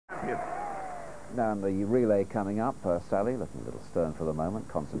champion. Now in the relay coming up, Sally, looking a little stern for the moment,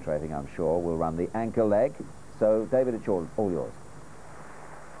 concentrating, I'm sure, will run the anchor leg. So, David, it's all yours.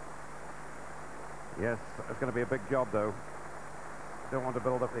 Yes, it's going to be a big job, though. Don't want to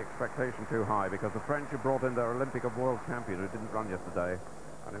build up the expectation too high, because the French have brought in their Olympic of world champion who didn't run yesterday,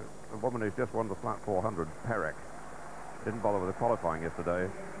 and a woman who's just won the flat 400, Pérec. Didn't bother with the qualifying yesterday,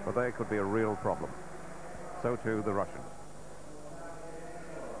 but they could be a real problem. So too the Russians.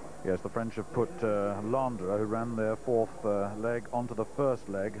 Yes, the French have put Landre, who ran their fourth leg, onto the first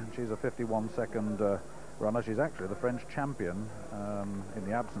leg. She's a 51-second runner. She's actually the French champion in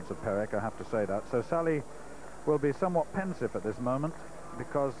the absence of Pérec, I have to say that. So Sally will be somewhat pensive at this moment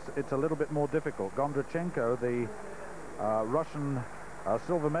because it's a little bit more difficult. Gondrachenko, the Russian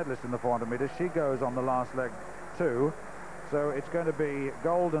silver medalist in the 400 meters, she goes on the last leg too. So it's going to be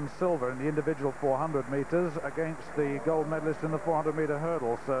gold and silver in the individual 400 meters against the gold medalist in the 400-meter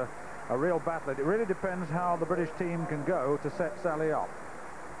hurdle. So a real battle. It really depends how the British team can go to set Sally up.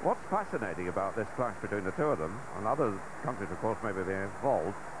 What's fascinating about this clash between the two of them, and other countries, of course, maybe they're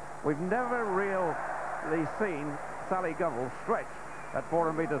involved, we've never really seen Sally Gunnell stretch at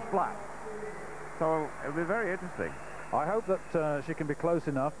 400 meters flat. So it'll be very interesting. I hope that she can be close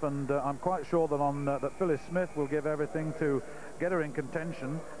enough, and I'm quite sure that that Phylis Smith will give everything to get her in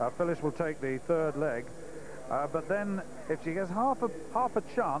contention. Phylis will take the third leg, but then if she gets half a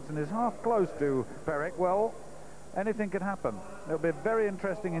chance and is half close to Pérec, well, anything could happen. It'll be very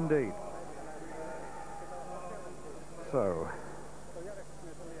interesting indeed. So,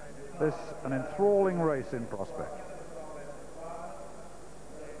 this an enthralling race in prospect.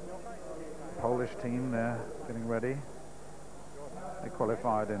 Polish team there getting ready. They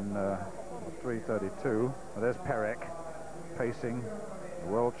qualified in 3:32. There's Pérec pacing,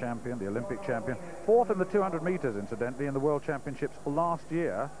 the world champion, the Olympic champion. Fourth in the 200 meters, incidentally, in the World Championships last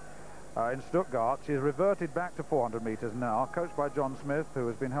year in Stuttgart. She's reverted back to 400 meters now, coached by John Smith, who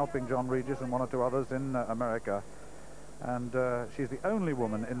has been helping John Regis and one or two others in America. And she's the only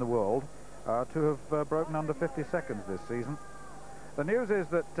woman in the world to have broken under 50 seconds this season. The news is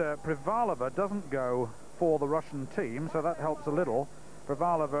that Privalova doesn't go for the Russian team, so that helps a little.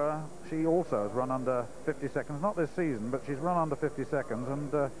 Privalova, she also has run under 50 seconds, not this season, but she's run under 50 seconds,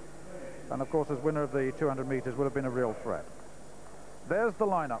 and of course as winner of the 200 meters would have been a real threat. There's the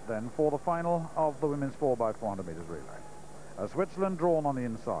lineup then for the final of the women's 4x400 meters relay. Switzerland drawn on the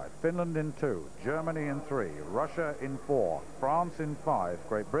inside, Finland in 2, Germany in 3, Russia in 4, France in 5,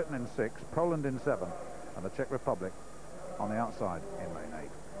 Great Britain in 6, Poland in 7, and the Czech Republic on the outside in lane 8.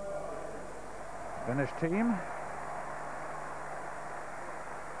 Finnish team,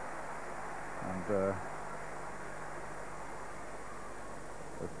 and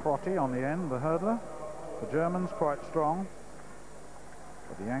with Protti on the end, the hurdler. The Germans quite strong,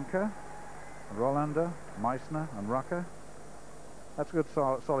 but the Janke, Rohländer, Meißner and Rücker. That's a good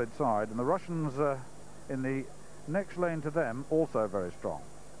solid side, and the Russians in the next lane to them also very strong.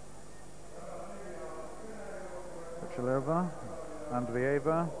 Khrushchelyova,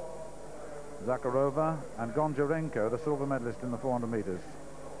 Andreyeva, Zakharova and Goncharenko, the silver medalist in the 400 meters.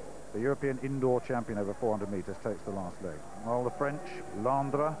 The European indoor champion over 400 meters takes the last leg. Well, the French,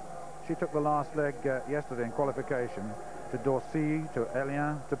 Landre, she took the last leg yesterday in qualification to Dorsile, to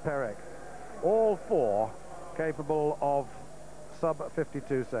Élien, to Pérec. All four capable of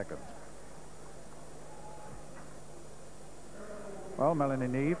sub-52 seconds. Well, Melanie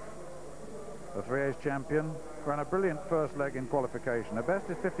Neef, the 3A's champion, ran a brilliant first leg in qualification. Her best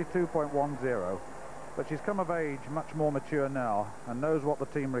is 52.10, but she's come of age, much more mature now, and knows what the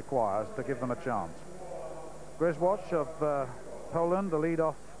team requires to give them a chance. Grzywacz of Poland, the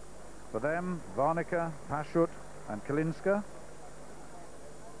lead-off for them, Warnicka, Pachut and Kilińska.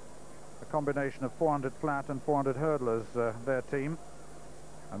 A combination of 400 flat and 400 hurdlers, their team.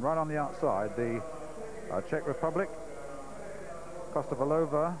 And right on the outside, the Czech Republic,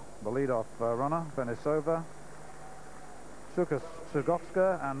 Kostovalova, the lead-off runner, Benešová,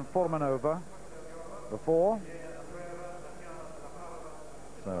 Suchovská and Formanová, the 4.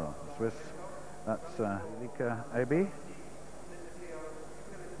 So, Swiss, that's Anliker-Aebi.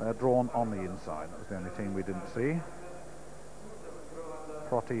 They're drawn on the inside. That was the only team we didn't see.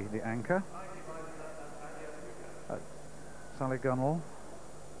 Protti, the anchor. Sally Gunnell,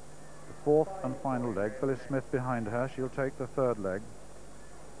 the fourth and final leg. Phylis Smith behind her. She'll take the third leg.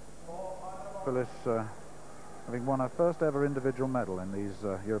 Phylis having won her first ever individual medal in these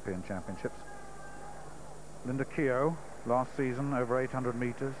European Championships. Linda Keogh, last season, over 800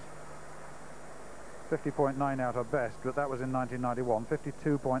 meters. 50.9 out her best, but that was in 1991.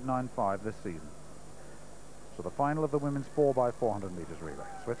 52.95 this season. So the final of the women's 4x400 meters relay.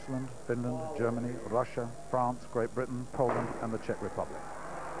 Switzerland, Finland, Germany, Russia, France, Great Britain, Poland and the Czech Republic.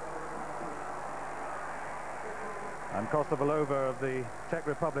 And Kostovalova of the Czech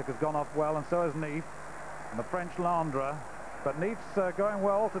Republic has gone off well, and so has Neef and the French Landre. But Neef's going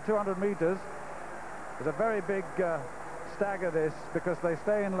well to 200 meters. It's a very big stagger this, because they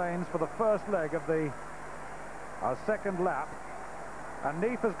stay in lanes for the first leg of the second lap. And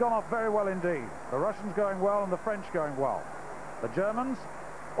Neef has gone off very well indeed. The Russians going well and the French going well. The Germans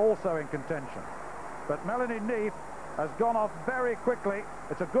also in contention. But Melanie Neef has gone off very quickly.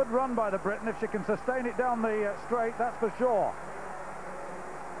 It's a good run by the Briton. If she can sustain it down the straight, that's for sure.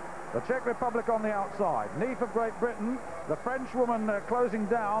 The Czech Republic on the outside. Neef of Great Britain, the French woman closing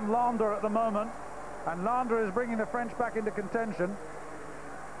down, Landre at the moment. And Landre is bringing the French back into contention.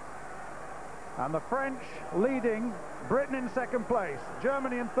 And the French leading, Britain in second place,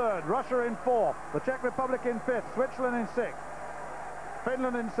 Germany in third, Russia in fourth, the Czech Republic in fifth, Switzerland in sixth,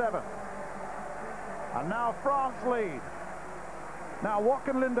 Finland in seventh. And now France lead. Now what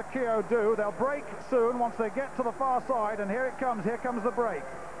can Linda Keogh do? They'll break soon once they get to the far side, and here it comes, here comes the break.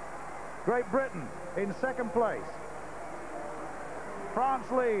 Great Britain in second place.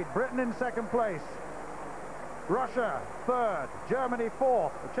 France lead, Britain in second place. Russia third, Germany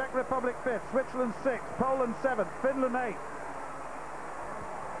fourth, the Czech Republic fifth, Switzerland sixth, Poland seventh, Finland eighth.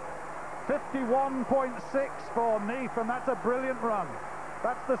 51.6 for Neef, and that's a brilliant run.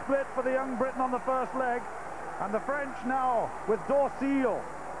 That's the split for the young Briton on the first leg. And the French now with Dorsile.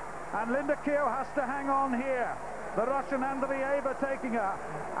 And Linda Keogh has to hang on here. The Russian Andreyeva taking her.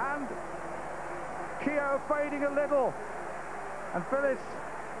 And Keogh fading a little. And Phylis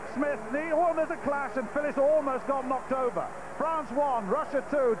Smith, oh, there's a clash, and Phylis almost got knocked over. France 1, Russia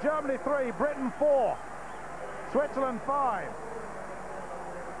 2, Germany 3, Britain 4, Switzerland 5.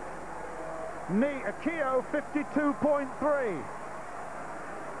 Keogh 52.3.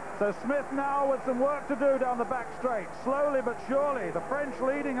 So Smith now with some work to do down the back straight. Slowly but surely, the French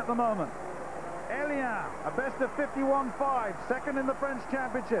leading at the moment. Élien, a best of 51.5, second in the French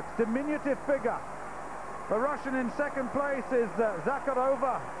Championships, diminutive figure. The Russian in second place is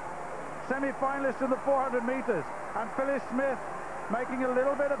Zakharova, semi-finalist in the 400 meters, and Phylis Smith making a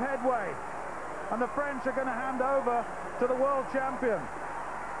little bit of headway. And the French are going to hand over to the world champion.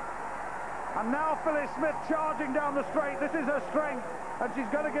 And now Phylis Smith charging down the straight. This is her strength, and she's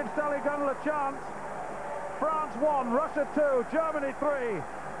going to give Sally Gunnell a chance. France 1, Russia 2, Germany 3,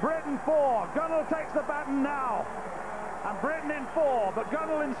 Britain 4. Gunnell takes the baton now. And Britain in 4, but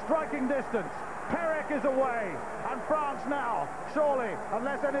Gunnell in striking distance. Pérec is away, and France now, surely,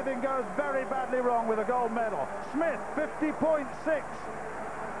 unless anything goes very badly wrong, with a gold medal. Smith, 50.6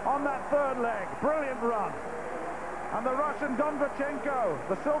 on that third leg. Brilliant run. And the Russian Gondrachenko,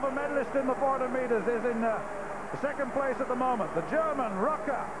 the silver medalist in the 400 meters, is in second place at the moment. The German,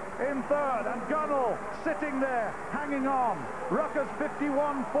 Rücker, in third, and Gunnell sitting there, hanging on. Rücker's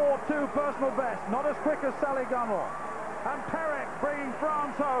 51.42 personal best, not as quick as Sally Gunnell. And Pérec bringing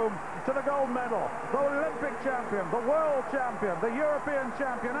France home to the gold medal. The Olympic champion, the world champion, the European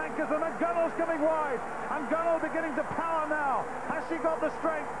champion. Anchors them, and Gunnell's coming wide. And Gunnell beginning to power now. Has she got the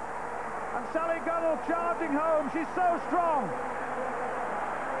strength? And Sally Gunnell charging home. She's so strong.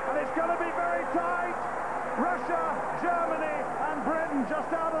 And it's going to be very tight. Russia, Germany, and Britain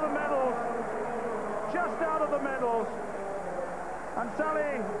just out of the medals. Just out of the medals. And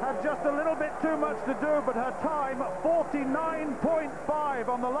Sally had just a little bit too much to do, but her time, 49.5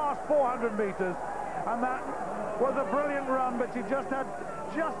 on the last 400 meters. And that was a brilliant run, but she just had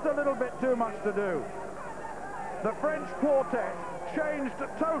just a little bit too much to do. The French quartet changed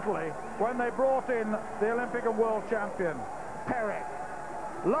totally when they brought in the Olympic and world champion, Pérec.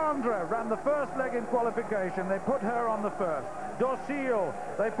 Landre ran the first leg in qualification. They put her on the first. Dorsile,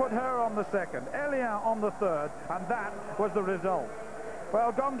 they put her on the second. Élien on the third, and that was the result.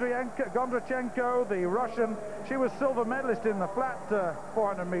 Well, Gondrachenko, the Russian, she was silver medalist in the flat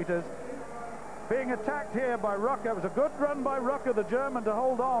 400 meters. Being attacked here by Rücker. It was a good run by Rücker, the German, to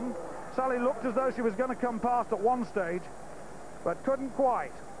hold on. Sally looked as though she was going to come past at one stage, but couldn't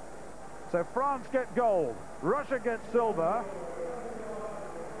quite. So France get gold, Russia gets silver.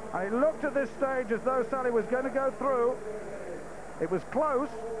 And it looked at this stage as though Sally was going to go through. It was close.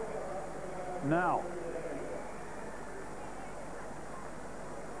 Now,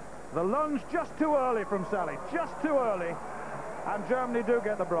 the lunge just too early from Sally, just too early, and Germany do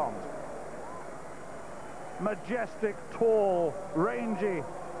get the bronze. Majestic, tall, rangy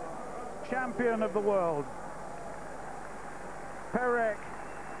champion of the world. Pérec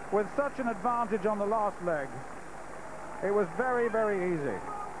with such an advantage on the last leg. It was very, very easy.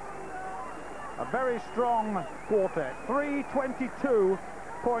 A very strong quartet.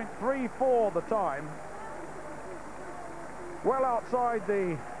 3:22.34 the time. Well outside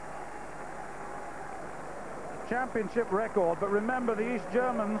the championship record, but remember the East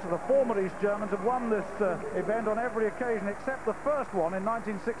Germans, the former East Germans, have won this event on every occasion except the first one in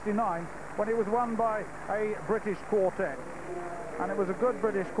 1969 when it was won by a British quartet. And it was a good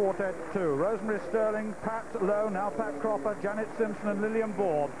British quartet too. Rosemary Sterling, Pat Lowe, now Pat Cropper, Janet Simpson and Lillian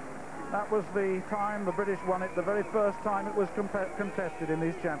Board. That was the time the British won it, the very first time it was contested in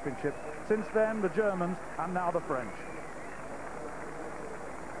these championships. Since then, the Germans and now the French.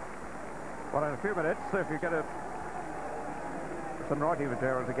 Well, in a few minutes, if you get some writing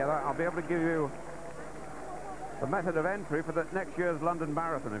material together, I'll be able to give you the method of entry for the next year's London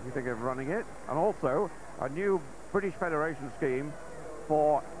Marathon, if you think of running it, and also a new British Federation scheme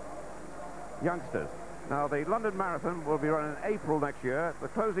for youngsters. Now, the London Marathon will be run in April next year. The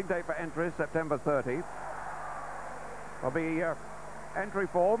closing date for entry is September 30th. There'll be entry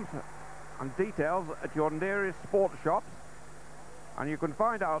forms and details at your nearest sports shops, and you can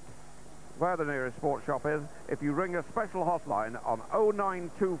find out where the nearest sports shop is if you ring a special hotline on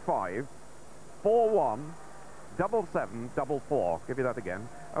 0925 41 7744. Give you that again.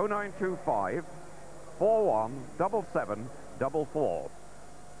 0925 41 7744.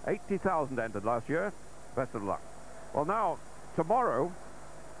 80,000 entered last year. Best of luck. Well, now, tomorrow,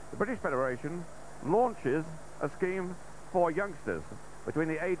 the British Federation launches a scheme for youngsters between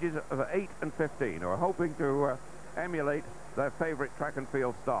the ages of 8 and 15 who are hoping to emulate their favorite track and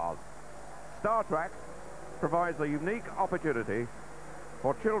field stars. Star Track provides a unique opportunity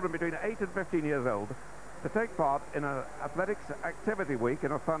for children between 8 and 15 years old to take part in an athletics activity week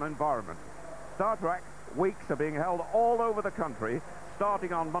in a fun environment. Star Track weeks are being held all over the country,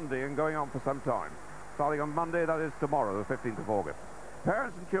 starting on Monday and going on for some time. Starting on Monday, that is tomorrow, the 15th of August.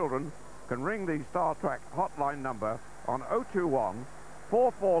 Parents and children can ring the Star Track hotline number on 021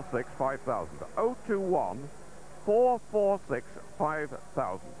 446 5000. 021 446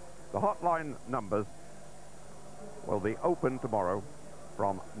 5000. The hotline numbers will be open tomorrow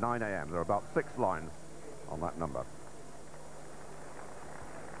from 9 a.m. There are about 6 lines on that number.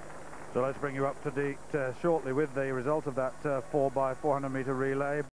 So let's bring you up to date shortly with the result of that 4x400 meter relay.